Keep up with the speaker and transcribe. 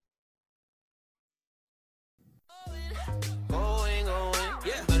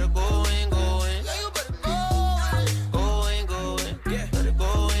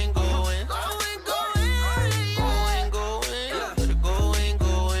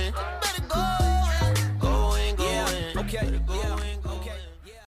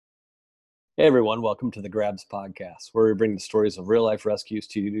Hey everyone, welcome to the Grabs podcast, where we bring the stories of real life rescues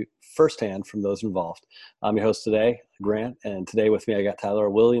to you firsthand from those involved. I'm your host today, Grant, and today with me I got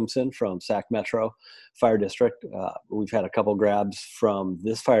Tyler Williamson from Sac Metro Fire District. We've had a couple grabs from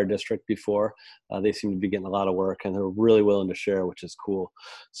this fire district before. They seem to be getting a lot of work and they're really willing to share, which is cool.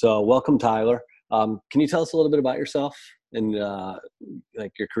 So welcome, Tyler. Can you tell us a little bit about yourself and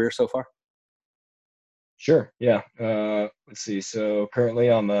like your career so far? Sure. Yeah. Let's see. So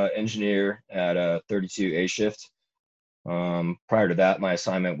currently I'm an engineer at a 32A shift. Prior to that, my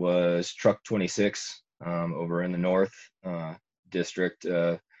assignment was Truck 26 over in the North District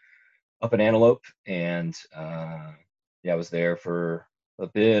up in Antelope. And yeah, I was there for a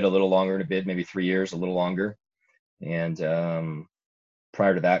little longer than a bit, maybe 3 years, a little longer. And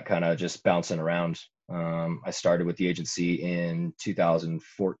prior to that, kind of just bouncing around. I started with the agency in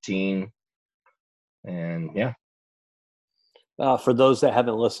 2014. And yeah. For those that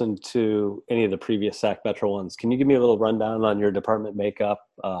haven't listened to any of the previous SAC Metro ones, can you give me a little rundown on your department makeup,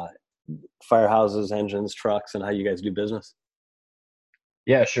 firehouses, engines, trucks, and how you guys do business?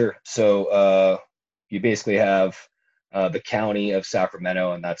 Yeah, sure. So you basically have the county of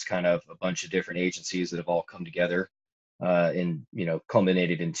Sacramento, and that's kind of a bunch of different agencies that have all come together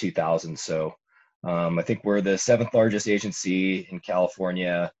culminated in 2000. So I think we're the seventh largest agency in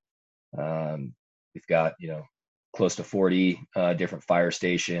California. We've got, close to 40 different fire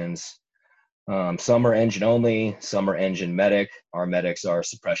stations. Some are engine only, some are engine medic. Our medics are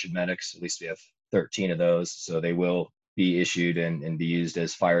suppression medics. At least we have 13 of those. So they will be issued and be used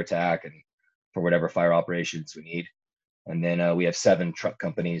as fire attack and for whatever fire operations we need. And then we have 7 truck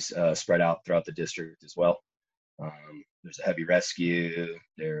companies spread out throughout the district as well. There's a heavy rescue,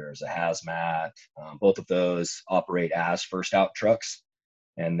 there's a hazmat. Both of those operate as first out trucks.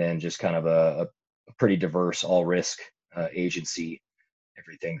 And then just kind of a pretty diverse all risk agency,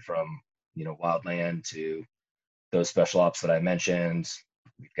 everything from wildland to those special ops that I mentioned.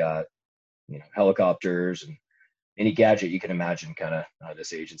 We've got helicopters and any gadget you can imagine. Kind of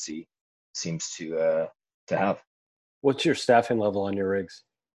this agency seems to have. What's your staffing level on your rigs?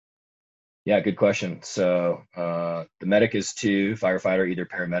 Yeah, good question. So the medic is 2, firefighter, either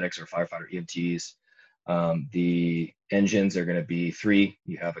paramedics or firefighter EMTs. The engines are going to be 3.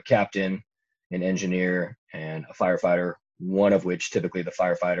 You have a captain, an engineer, and a firefighter, one of which typically the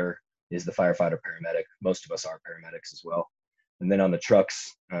firefighter is the firefighter paramedic. Most of us are paramedics as well. And then on the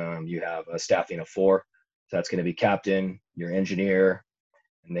trucks, you have a staffing of 4. So that's going to be captain, your engineer,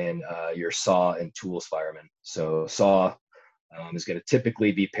 and then your saw and tools fireman. So saw is going to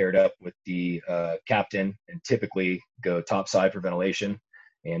typically be paired up with the captain and typically go topside for ventilation.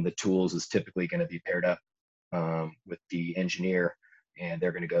 And the tools is typically going to be paired up with the engineer, and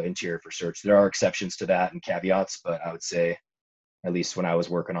they're going to go interior for search. There are exceptions to that and caveats, but I would say, at least when I was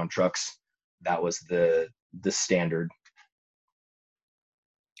working on trucks, that was the standard.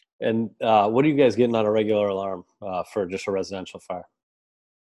 And what are you guys getting on a regular alarm for just a residential fire?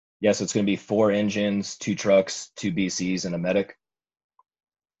 Yeah, so it's going to be 4 engines, 2 trucks, 2 BCs, and a medic.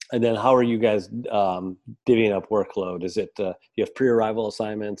 And then how are you guys divvying up workload? Is it you have pre-arrival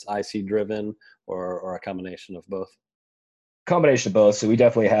assignments, IC driven, or a combination of both? Combination of both. So we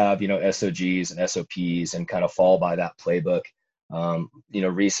definitely have, SOGs and SOPs and kind of fall by that playbook.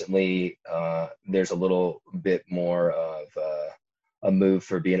 Recently there's a little bit more of a move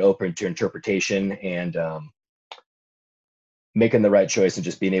for being open to interpretation and making the right choice and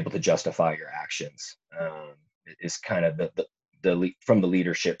just being able to justify your actions is kind of from the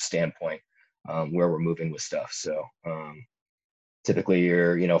leadership standpoint where we're moving with stuff. So typically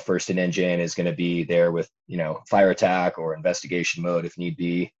your first in engine is going to be there with fire attack or investigation mode if need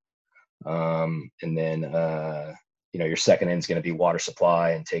be, and then your second end is going to be water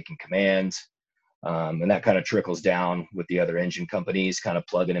supply and taking command. And that kind of trickles down with the other engine companies, kind of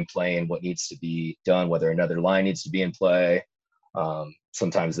plugging and playing what needs to be done, whether another line needs to be in play.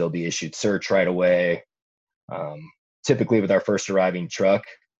 Sometimes they'll be issued search right away. Typically with our first arriving truck,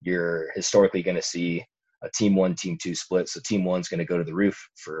 you're historically going to see a team 1, team 2 split. So team 1's going to go to the roof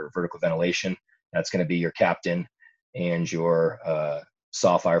for vertical ventilation. That's going to be your captain and your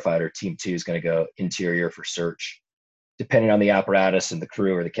saw firefighter. Team 2 is going to go interior for search. Depending on the apparatus and the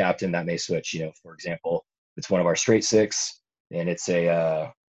crew or the captain, that may switch. For example, it's one of our straight 6 and it's we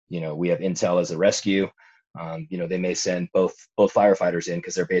have intel as a rescue. They may send both firefighters in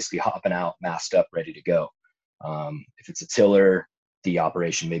because they're basically hopping out, masked up, ready to go. If it's a tiller, the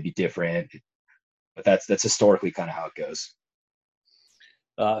operation may be different, but that's historically kind of how it goes.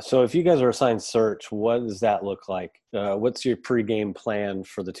 So if you guys are assigned search, what does that look like? What's your pregame plan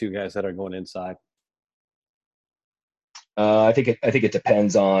for the 2 guys that are going inside? I think it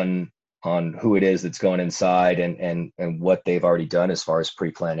depends on on who it is that's going inside and what they've already done as far as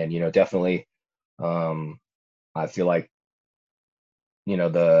pre-planning. Definitely, I feel like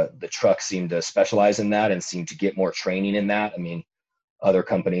the trucks seem to specialize in that and seem to get more training in that. I mean, other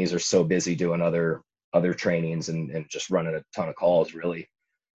companies are so busy doing other trainings and just running a ton of calls, really.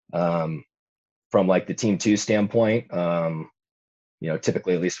 From like the team two standpoint,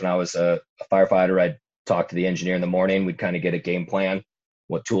 typically, at least when I was a firefighter, I'd talk to the engineer in the morning. We'd kind of get a game plan,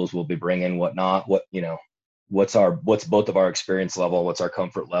 what tools we'll be bringing, what not, what's both of our experience level, what's our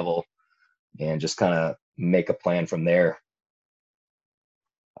comfort level, and just kind of make a plan from there.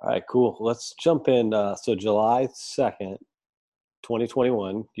 All right, cool. Let's jump in. So July 2nd,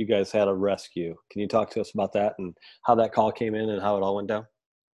 2021, you guys had a rescue. Can you talk to us about that and how that call came in and how it all went down?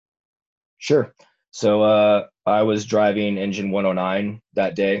 Sure. So I was driving engine 109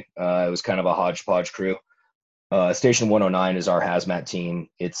 that day. It was kind of a hodgepodge crew. Station 109 is our hazmat team.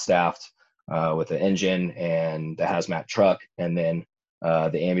 It's staffed with the engine and the hazmat truck, and then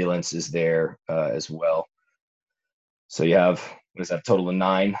the ambulance is there as well. So you have, what is that, a total of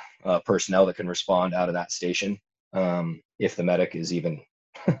 9 personnel that can respond out of that station, if the medic is even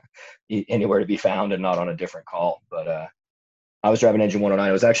anywhere to be found and not on a different call. But I was driving engine 109.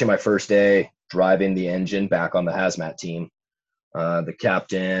 It was actually my first day driving the engine back on the hazmat team. The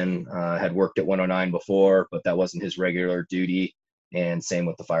captain had worked at 109 before, but that wasn't his regular duty, and same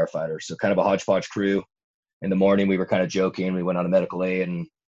with the firefighter. So kind of a hodgepodge crew. In the morning, we were kind of joking. We went on a medical aid and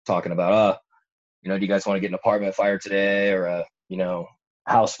talking about, do you guys want to get an apartment fire today or a,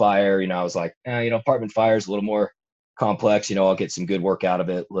 house fire? I was like, apartment fire is a little more complex. I'll get some good work out of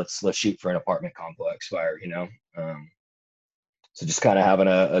it. Let's shoot for an apartment complex fire. So just kind of having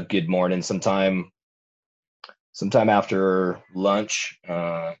a good morning. Sometime after lunch,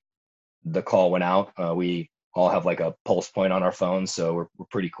 the call went out. We all have like a pulse point on our phones, so we're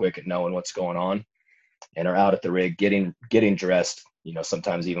pretty quick at knowing what's going on, and are out at the rig getting dressed.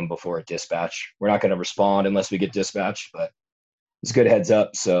 Sometimes even before a dispatch. We're not going to respond unless we get dispatched, but it's a good heads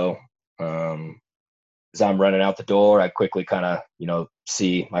up. So as I'm running out the door, I quickly kind of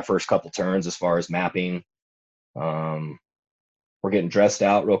see my first couple turns as far as mapping. We're getting dressed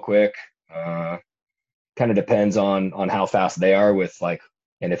out real quick. Kind of depends on how fast they are with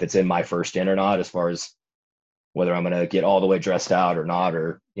and if it's in my first in or not, as far as whether I'm going to get all the way dressed out or not,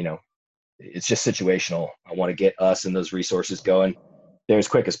 or, it's just situational. I want to get us and those resources going there as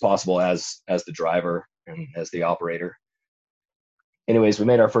quick as possible as the driver and as the operator. Anyways, we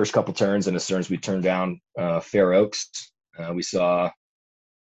made our first couple turns, and as soon as we turned down Fair Oaks, we saw a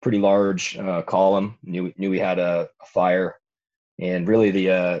pretty large column. Knew we had a fire, and really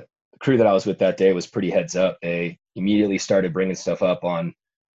the crew that I was with that day was pretty heads up. They immediately started bringing stuff up on,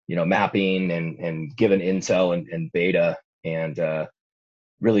 mapping and giving intel and beta, and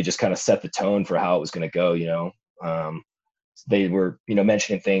really just kind of set the tone for how it was going to go. They were,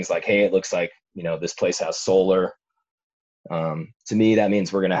 mentioning things like, hey, it looks like, this place has solar. To me, that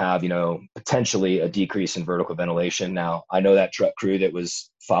means we're going to have, potentially a decrease in vertical ventilation. Now, I know that truck crew that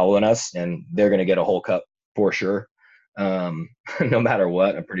was following us, and they're going to get a whole cup for sure. No matter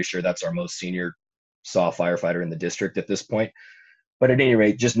what. I'm pretty sure that's our most senior SAW firefighter in the district at this point. But at any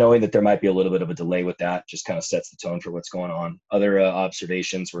rate, just knowing that there might be a little bit of a delay with that just kind of sets the tone for what's going on. Other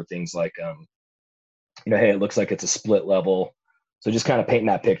observations were things like, hey, it looks like it's a split level. So just kind of painting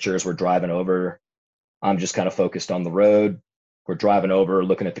that picture as we're driving over. I'm just kind of focused on the road. We're driving over,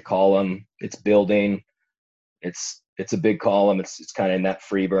 looking at the column. It's building. It's a big column. It's kind of in that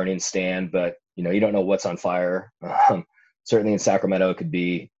free burning stand, but you don't know what's on fire. Certainly in Sacramento, it could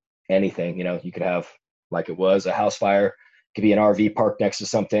be anything. You could have, like it was, a house fire. It could be an RV parked next to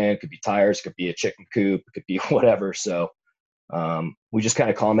something. It could be tires. It could be a chicken coop. It could be whatever. So we just kind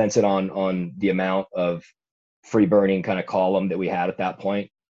of commented on the amount of free burning kind of column that we had at that point,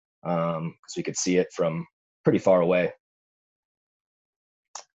 because we could see it from pretty far away.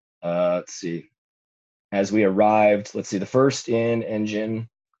 Let's see. As we arrived, the first in engine,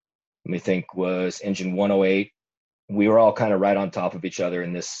 let me think, was engine 108. We were all kind of right on top of each other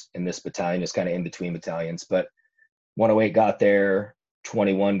in this battalion, just kind of in between battalions. But 108 got there,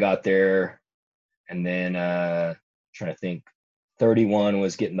 21 got there, and then trying to think, 31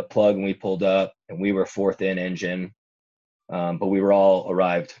 was getting the plug when we pulled up, and we were fourth in engine. But we were all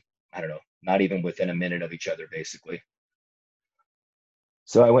arrived, I don't know, not even within a minute of each other, basically.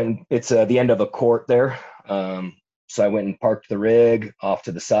 So I went, it's the end of a court there. So I went and parked the rig off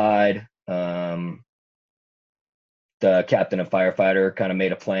to the side. The captain and firefighter kind of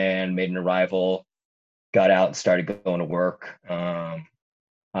made a plan, made an arrival, got out and started going to work.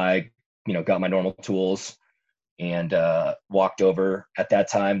 I, got my normal tools and walked over. At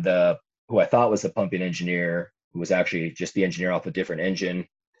that time, the who I thought was the pumping engineer, who was actually just the engineer off a different engine.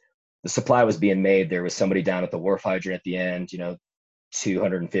 The supply was being made. There was somebody down at the wharf hydrant at the end,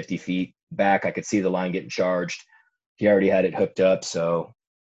 250 feet back. I could see the line getting charged. He already had it hooked up. So,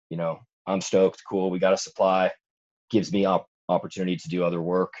 I'm stoked. Cool. We got a supply. Gives me opportunity to do other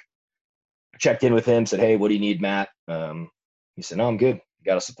work. I checked in with him, said, "Hey, what do you need, Matt?" He said, "No, I'm good.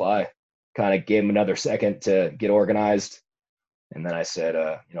 Got a supply." Kind of gave him another second to get organized. And then I said,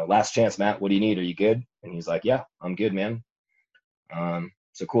 "Last chance, Matt, what do you need? Are you good?" And he's like, "Yeah, I'm good, man."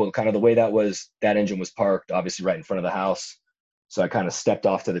 So cool. Kind of the way that engine was parked, obviously right in front of the house. So I kind of stepped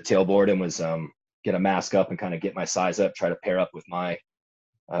off to the tailboard and was get a mask up and kind of get my size up, try to pair up with my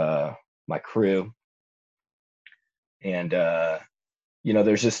my crew. And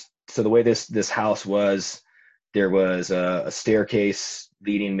there's just, so the way this house was, there was a staircase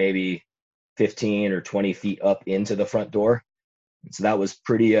leading maybe 15 or 20 feet up into the front door. So that was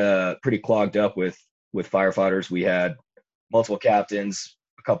pretty clogged up with firefighters. We had multiple captains,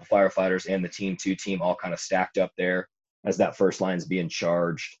 a couple firefighters, and the team 2 team all kind of stacked up there as that first line's being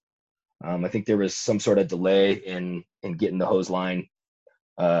charged. I think there was some sort of delay in getting the hose line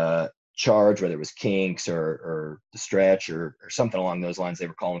charged, whether it was kinks or the stretch or something along those lines. They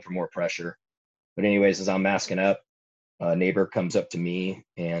were calling for more pressure. But anyways, as I'm masking up, a neighbor comes up to me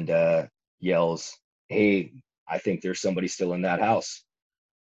and yells, "Hey, I think there's somebody still in that house."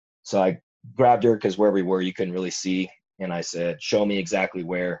 So I grabbed her, because where we were, you couldn't really see. And I said, "Show me exactly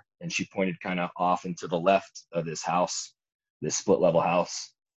where." And she pointed kind of off into the left of this house, this split level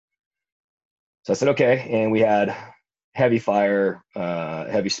house. So I said, "Okay." And we had heavy fire,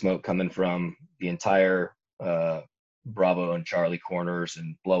 heavy smoke coming from the entire Bravo and Charlie corners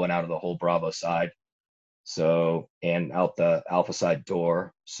and blowing out of the whole Bravo side. So, and out the Alpha side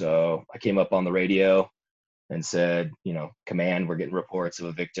door. So I came up on the radio and said, "Command, we're getting reports of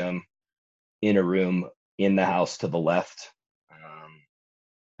a victim in a room in the house to the left."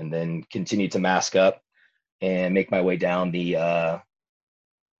 And then continued to mask up and make my way down the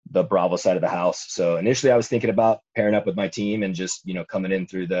Bravo side of the house. So initially I was thinking about pairing up with my team and just, coming in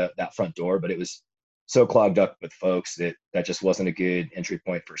through that front door, but it was so clogged up with folks that just wasn't a good entry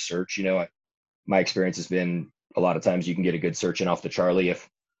point for search. My experience has been a lot of times you can get a good search in off the Charlie if,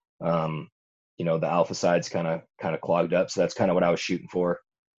 the Alpha side's kind of clogged up. So that's kind of what I was shooting for.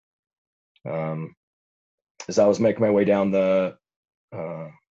 As I was making my way down the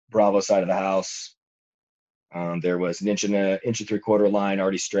Bravo side of the house, there was an inch and 3/4 line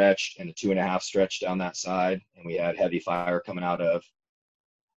already stretched and a 2.5 stretched down that side. And we had heavy fire coming out of.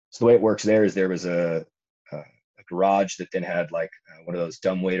 So the way it works there is there was a garage that then had like one of those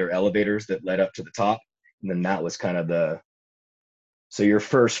dumbwaiter elevators that led up to the top. And then that was kind of so your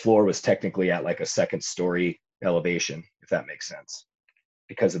first floor was technically at like a second story elevation, if that makes sense,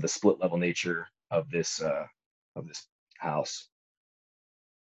 because of the split level nature of this house.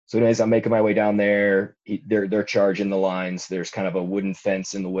 So anyways, I'm making my way down there. They're charging the lines. There's kind of a wooden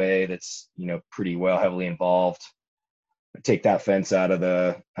fence in the way that's, pretty well heavily involved. I take that fence out of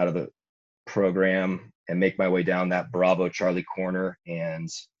the program and make my way down that Bravo Charlie corner. And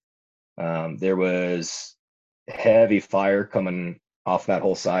there was heavy fire coming off that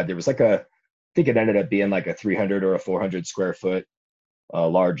whole side. There was I think it ended up being like a 300 or a 400 square foot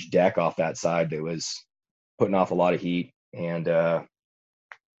large deck off that side that was putting off a lot of heat. And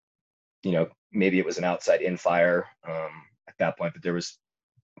maybe it was an outside in fire at that point, but there was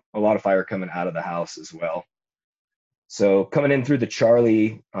a lot of fire coming out of the house as well. So coming in through the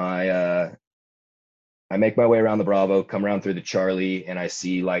Charlie, I make my way around the Bravo, come around through the Charlie, and I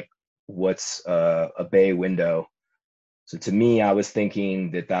see like what's a bay window. So to me, I was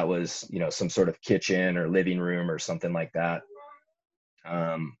thinking that was, some sort of kitchen or living room or something like that.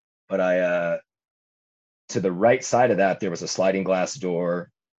 But to the right side of that, there was a sliding glass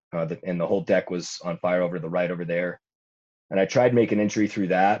door, and the whole deck was on fire over the right over there. And I tried making entry through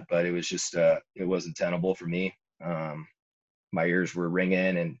that, but it was just, it wasn't tenable for me. My ears were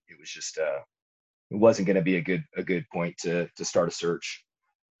ringing, and it was just, it wasn't going to be a good point to start a search.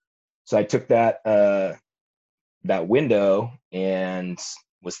 So I took that window and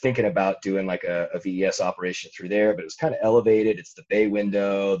was thinking about doing like a VES operation through there, but it was kind of elevated. It's the bay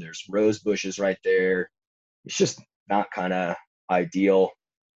window. There's rose bushes right there. It's just not kind of ideal.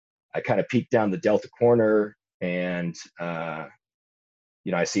 I kind of peeked down the Delta corner, and I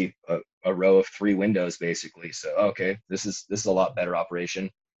see a row of 3 windows basically. So okay, this is a lot better operation.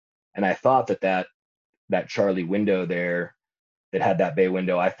 And I thought that Charlie window there that had that bay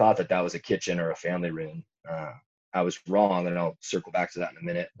window, I thought that was a kitchen or a family room. I was wrong, and I'll circle back to that in a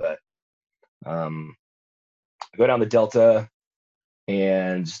minute. But I go down the Delta,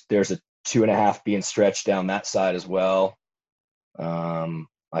 and there's 2.5 being stretched down that side as well.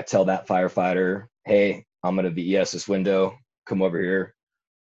 I tell that firefighter, hey, I'm going to VES this window, come over here.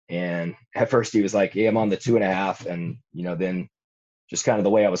 And at first he was like, hey, I'm on the 2.5. And, then just kind of the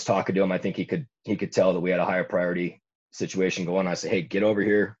way I was talking to him, I think he could tell that we had a higher priority situation going. I said, hey, get over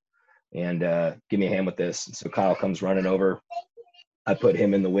here and give me a hand with this. And so Kyle comes running over. I put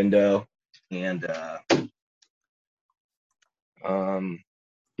him in the window, and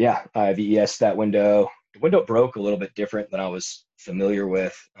I VES that window. The window broke a little bit different than I was familiar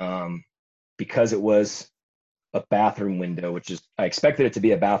with, because it was a bathroom window, which is, I expected it to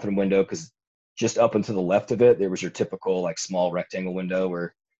be a bathroom window because just up and to the left of it, there was your typical like small rectangle window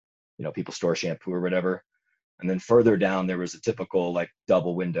where, people store shampoo or whatever. And then further down, there was a typical like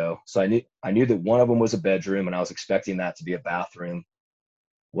double window. So I knew that one of them was a bedroom, and I was expecting that to be a bathroom.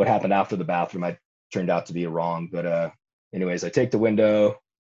 What happened after the bathroom, I turned out to be wrong. But anyways, I take the window,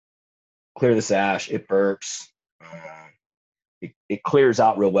 clear the sash, it burps. It clears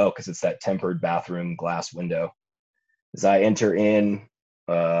out real well because it's that tempered bathroom glass window. As I enter in,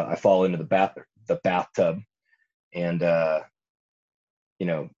 I fall into the bathtub, and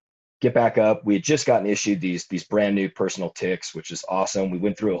get back up. We had just gotten issued these brand new personal ticks, which is awesome. We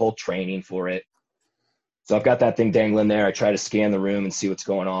went through a whole training for it. So I've got that thing dangling there. I try to scan the room and see what's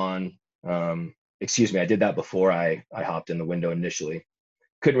going on. Excuse me, I did that before I hopped in the window initially.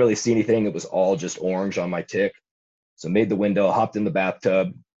 Couldn't really see anything. It was all just orange on my tick. So made the window, hopped in the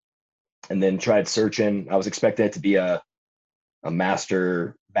bathtub, and then tried searching. I was expecting it to be a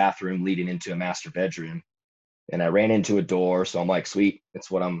master bathroom leading into a master bedroom. And I ran into a door. So I'm like, sweet, it's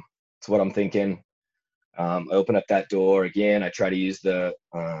what I'm thinking. I open up that door again. I try to use the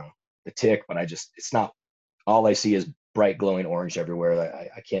tick, but it's not, all I see is bright glowing orange everywhere.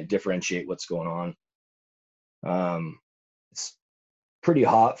 I can't differentiate what's going on. It's pretty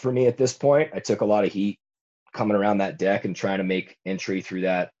hot for me at this point. I took a lot of heat coming around that deck and trying to make entry through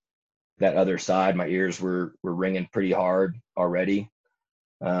that other side. My ears were ringing pretty hard already.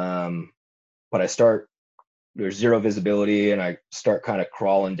 But there's zero visibility, and I start kind of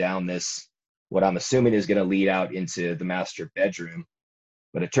crawling down this, what I'm assuming is going to lead out into the master bedroom.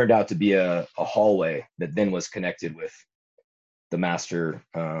 But it turned out to be a hallway that then was connected with the master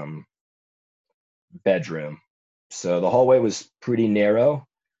bedroom. So the hallway was pretty narrow.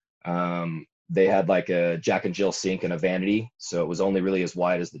 They had like a Jack and Jill sink and a vanity, so it was only really as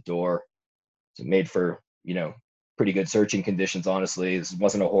wide as the door. So it made for, pretty good searching conditions, honestly. This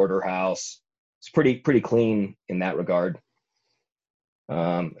wasn't a hoarder house. It's pretty clean in that regard.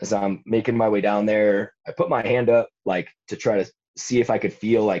 As I'm making my way down there, I put my hand up like to try to see if I could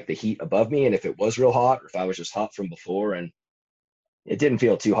feel like the heat above me and if it was real hot or if I was just hot from before. And it didn't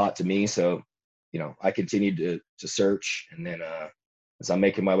feel too hot to me. So, I continued to search. And then as I'm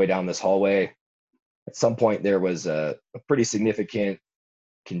making my way down this hallway, at some point there was a pretty significant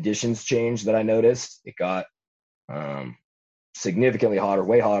conditions change that I noticed. It got significantly hotter,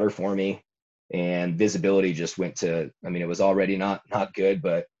 way hotter for me. And visibility just went to, it was already not good,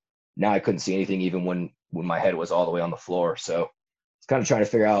 but now I couldn't see anything even when my head was all the way on the floor. So it's kind of trying to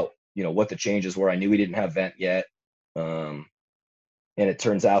figure out, what the changes were. I knew we didn't have vent yet. And it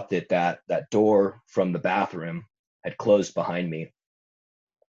turns out that door from the bathroom had closed behind me.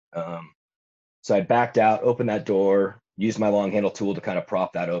 So I backed out, opened that door, used my long handle tool to kind of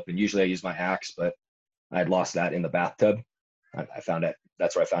prop that open. Usually I use my axe, but I had lost that in the bathtub. I found it.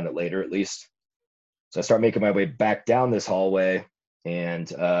 That's where I found it later, at least. So I start making my way back down this hallway, and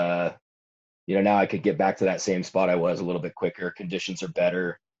now I could get back to that same spot I was a little bit quicker. Conditions are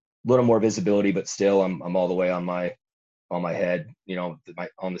better, a little more visibility, but still I'm all the way on my head, on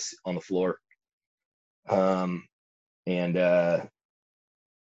the floor. I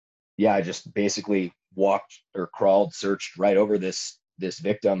just basically walked or crawled, searched right over this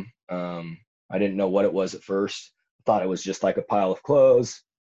victim. I didn't know what it was at first. I thought it was just like a pile of clothes.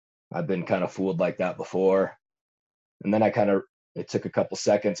 I've been kind of fooled like that before. And then it took a couple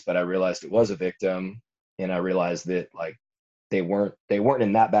seconds, but I realized it was a victim. And I realized that like they weren't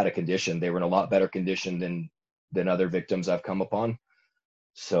in that bad a condition. They were in a lot better condition than other victims I've come upon.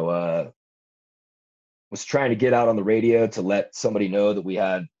 So was trying to get out on the radio to let somebody know that we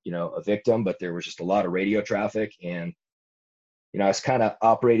had, a victim, but there was just a lot of radio traffic. And, I was kind of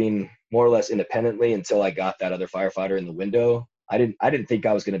operating more or less independently until I got that other firefighter in the window. I didn't think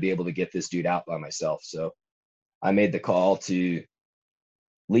I was going to be able to get this dude out by myself. So I made the call to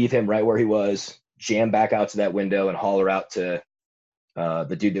leave him right where he was, jam back out to that window and holler out to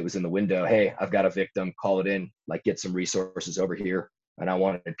the dude that was in the window, hey, I've got a victim, call it in, like get some resources over here. And I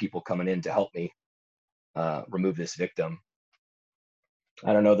wanted people coming in to help me remove this victim.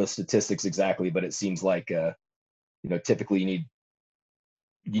 I don't know the statistics exactly, but it seems like typically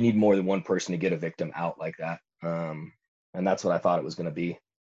you need more than one person to get a victim out like that. And that's what I thought it was going to be.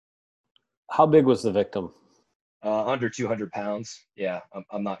 How big was the victim? Under 200 pounds. Yeah,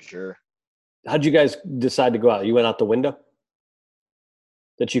 I'm not sure. How'd you guys decide to go out? You went out the window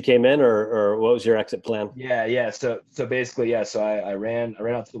that you came in, or what was your exit plan? Yeah. So basically, yeah. So I ran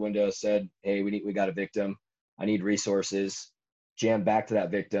out to the window, said, "Hey, we got a victim. I need resources." Jammed back to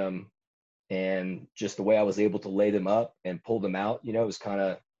that victim, and just the way I was able to lay them up and pull them out, it was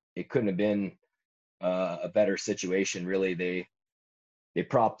it couldn't have been a better situation, really. They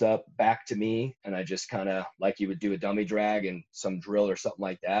propped up back to me, and I just kind of, like you would do a dummy drag and some drill or something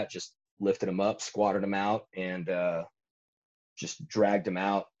like that, just lifted them up, squatted them out, and just dragged them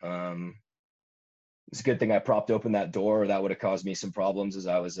out. It's a good thing I propped open that door. That would have caused me some problems as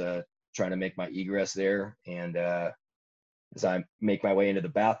I was trying to make my egress there. And as I make my way into the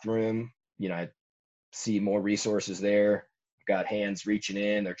bathroom, I see more resources there. Got hands reaching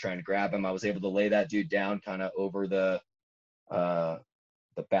in. They're trying to grab him. I was able to lay that dude down kind of over uh,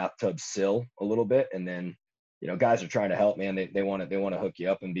 the bathtub sill a little bit, and then guys are trying to help, man. They want to hook you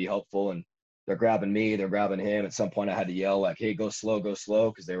up and be helpful, and they're grabbing me. They're grabbing him. At some point, I had to yell like, "Hey, go slow,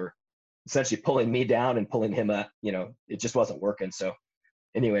 because they were essentially pulling me down and pulling him up. It just wasn't working. So,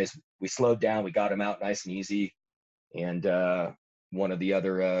 anyways, we slowed down. We got him out nice and easy, and one of the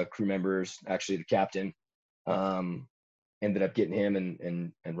other crew members, actually the captain, um, ended up getting him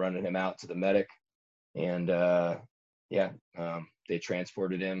and running him out to the medic, and yeah, they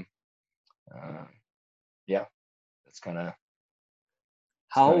transported him. Uh, yeah, that's kind of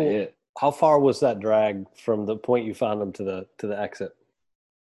How it. how far was that drag from the point you found them to the exit?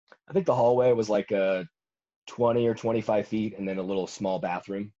 I think the hallway was like 20 or 25 feet, and then a little small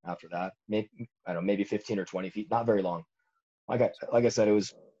bathroom after that. Maybe, I don't know, maybe 15 or 20 feet. Not very long. Like I said, it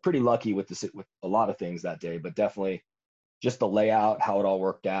was pretty lucky with a lot of things that day, but definitely just the layout, how it all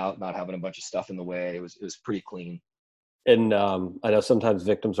worked out, not having a bunch of stuff in the way. It was pretty clean. And I know sometimes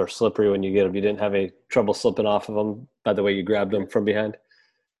victims are slippery when you get them. You didn't have any trouble slipping off of them by the way you grabbed them There, from behind.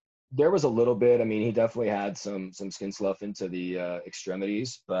 there was a little bit. I mean, he definitely had some skin slough into the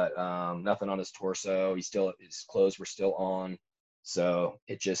extremities, but nothing on his torso. His clothes were still on, so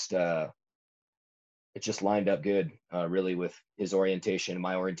it just lined up good, really, with his orientation,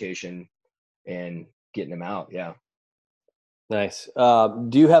 my orientation, and getting him out. Yeah. Nice.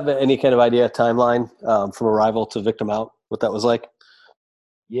 Do you have any kind of idea timeline from arrival to victim out? What that was like?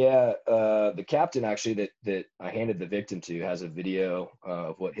 Yeah, the captain actually that I handed the victim to has a video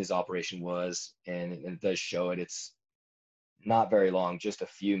of what his operation was, and it does show it. It's not very long, just a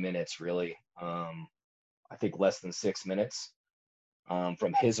few minutes, really. I think less than 6 minutes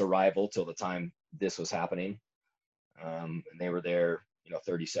from his arrival till the time this was happening, and they were there,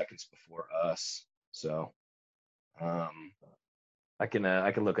 30 seconds before us. So um, I can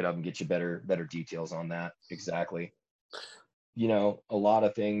look it up and get you better details on that exactly. A lot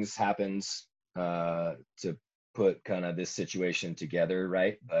of things happens to put kind of this situation together,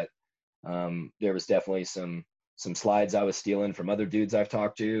 right? But there was definitely some slides I was stealing from other dudes I've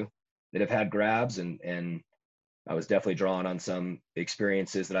talked to that have had grabs, and I was definitely drawing on some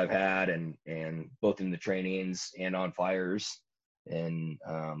experiences that I've had, and both in the trainings and on fires, and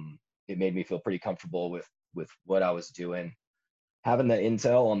it made me feel pretty comfortable with what I was doing. Having the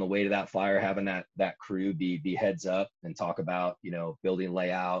intel on the way to that fire, having that crew be heads up and talk about building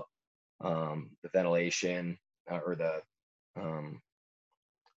layout, the ventilation, or the um,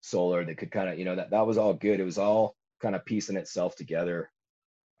 solar that could kind of that was all good. It was all kind of piecing itself together.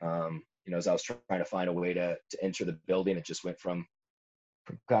 As I was trying to find a way to enter the building, it just went from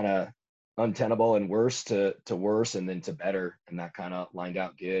kind of untenable and worse to worse, and then to better, and that kind of lined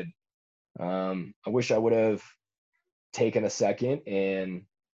out good. I wish I would have taken a second and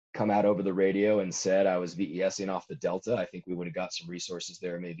come out over the radio and said I was VESing off the Delta. I think we would have got some resources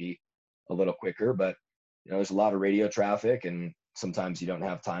there maybe a little quicker, but there's a lot of radio traffic, and sometimes you don't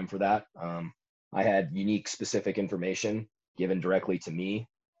have time for that. I had unique specific information given directly to me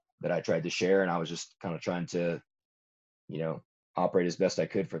that I tried to share, and I was just kind of trying to, you know, operate as best I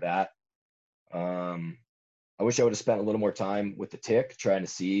could for that. Um, I wish I would have spent a little more time with the tick, trying to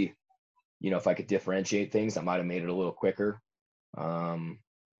see, if I could differentiate things. I might have made it a little quicker. Um,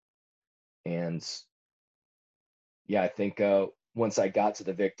 and yeah, I think once I got to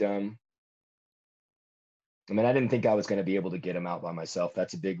the victim, I mean, I didn't think I was going to be able to get him out by myself.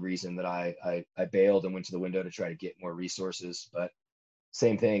 That's a big reason that I bailed and went to the window to try to get more resources. But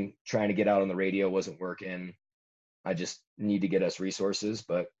same thing, trying to get out on the radio wasn't working. I just need to get us resources,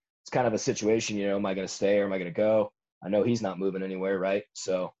 but it's kind of a situation, am I going to stay or am I going to go? I know he's not moving anywhere, right?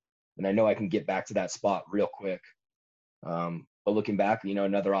 So, and I know I can get back to that spot real quick. But looking back,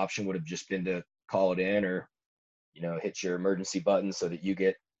 another option would have just been to call it in, or hit your emergency button so that you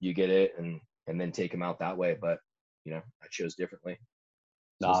get it, and then take him out that way. But I chose differently.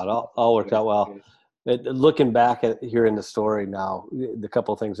 No, it all worked out well. Looking back at hearing the story now, the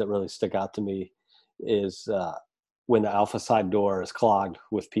couple of things that really stick out to me is when the alpha side door is clogged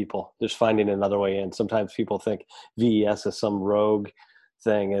with people, just finding another way in. Sometimes people think VES is some rogue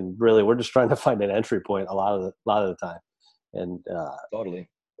thing, and really we're just trying to find an entry point a lot of the time. And totally.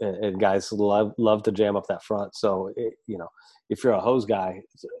 And guys love to jam up that front. So if you're a hose guy,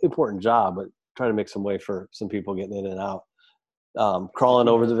 it's an important job, but try to make some way for some people getting in and out. Crawling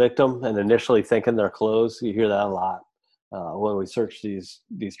over the victim and initially thinking they're closed. You hear that a lot. When we search these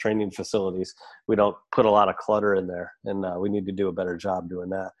training facilities, we don't put a lot of clutter in there, and we need to do a better job doing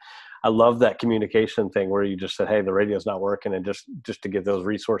that. I love that communication thing where you just said, hey, the radio's not working, and just to get those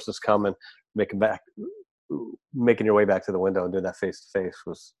resources coming, making your way back to the window and doing that face-to-face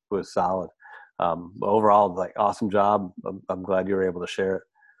was solid. Overall, like, awesome job. I'm glad you were able to share it.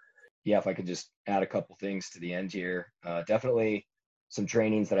 Yeah, if I could just add a couple things to the end here. Definitely some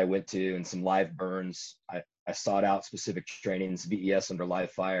trainings that I went to and some live burns. I sought out specific trainings, VES under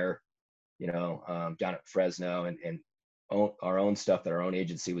live fire, down at Fresno, and our own stuff that our own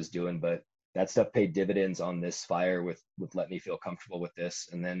agency was doing. But that stuff paid dividends on this fire with letting me feel comfortable with this.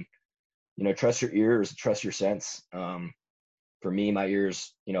 And then, trust your ears, trust your sense. For me, my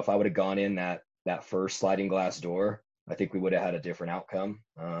ears, if I would have gone in that first sliding glass door, I think we would have had a different outcome.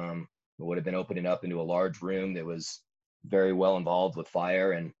 It would have been opening up into a large room that was very well involved with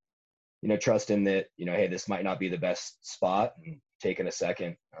fire, and trusting that hey, this might not be the best spot, and taking a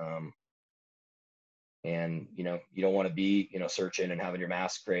second. And you don't want to be searching and having your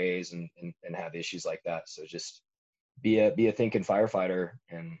mask craze and have issues like that. So just be a thinking firefighter,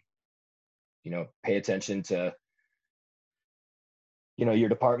 and pay attention to your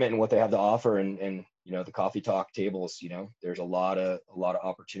department and what they have to offer, and the coffee talk tables. There's a lot of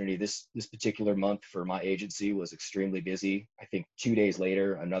opportunity. This particular month for my agency was extremely busy. I think 2 days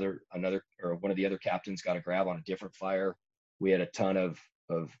later, another or one of the other captains got a grab on a different fire. We had a ton of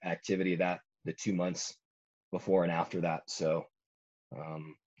activity the 2 months before and after that. So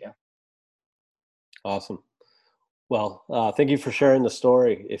yeah. Awesome. Well, thank you for sharing the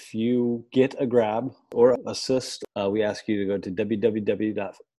story. If you get a grab or assist, we ask you to go to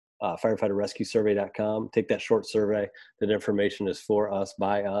www.firefighterrescuesurvey.com. Take that short survey. That information is for us,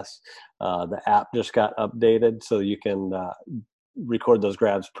 by us. The app just got updated, so you can record those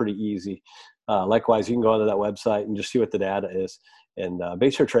grabs pretty easy. Likewise, you can go onto that website and just see what the data is, and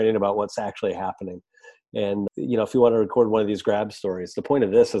base your training about what's actually happening. And, if you want to record one of these grab stories, the point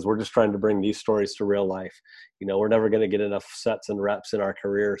of this is we're just trying to bring these stories to real life. We're never going to get enough sets and reps in our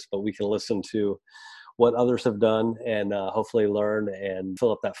careers, but we can listen to what others have done and hopefully learn and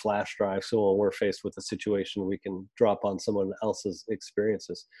fill up that flash drive. So when we're faced with a situation, we can draw upon someone else's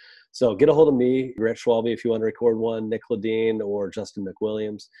experiences. So get a hold of me, Grant Schwalbe, if you want to record one, Nick Ledeen, or Justin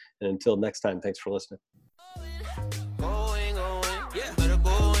McWilliams. And until next time, thanks for listening.